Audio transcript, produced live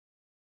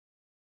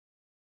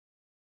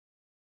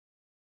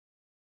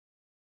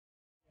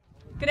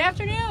Good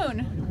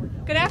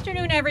afternoon. Good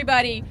afternoon,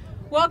 everybody.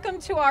 Welcome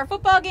to our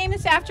football game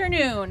this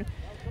afternoon.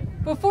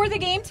 Before the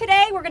game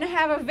today, we're going to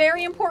have a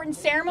very important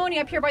ceremony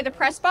up here by the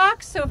press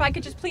box. So if I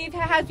could just please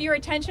have your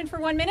attention for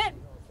 1 minute.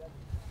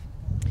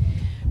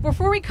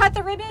 Before we cut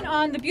the ribbon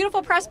on the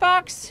beautiful press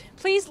box,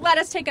 please let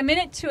us take a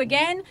minute to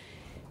again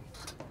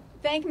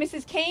thank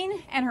Mrs.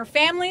 Cain and her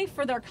family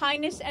for their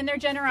kindness and their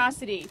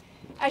generosity.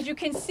 As you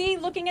can see,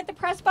 looking at the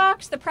press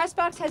box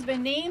has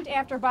been named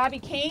after Bobby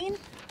Cain,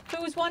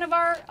 who was one of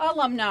our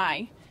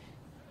alumni.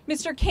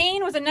 Mr.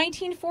 Cain was a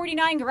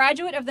 1949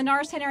 graduate of the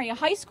Norristown Area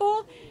High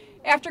School.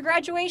 After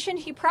graduation,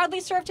 he proudly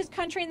served his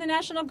country in the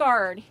National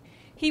Guard.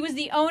 He was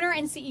the owner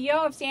and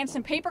CEO of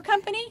Sampson Paper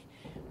Company,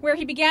 where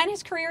he began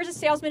his career as a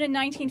salesman in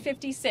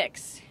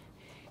 1956.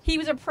 He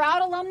was a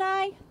proud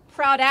alumni,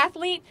 proud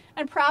athlete,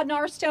 and proud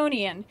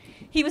Norristonian.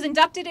 He was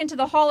inducted into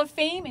the Hall of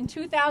Fame in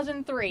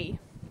 2003.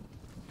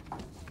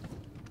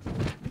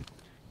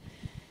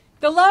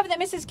 The love that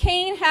Mrs.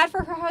 Cain had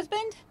for her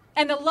husband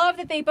and the love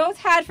that they both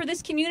had for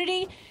this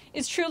community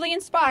is truly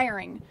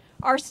inspiring.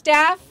 Our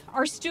staff,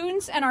 our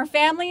students, and our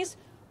families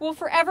will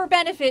forever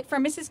benefit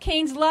from Mrs.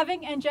 Cain's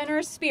loving and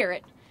generous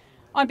spirit.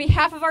 On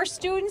behalf of our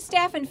students,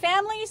 staff, and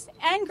families,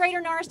 and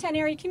Greater Norristown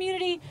area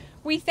community,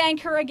 we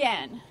thank her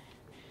again.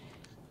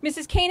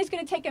 Mrs. Cain is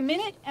going to take a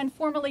minute and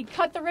formally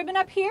cut the ribbon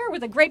up here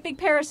with a great big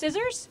pair of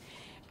scissors.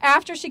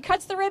 After she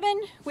cuts the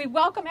ribbon, we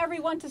welcome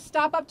everyone to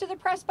stop up to the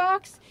press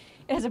box.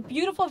 It has a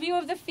beautiful view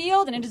of the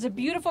field, and it is a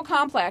beautiful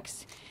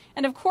complex.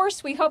 And of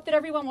course, we hope that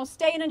everyone will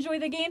stay and enjoy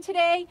the game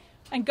today,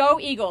 and go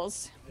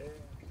Eagles.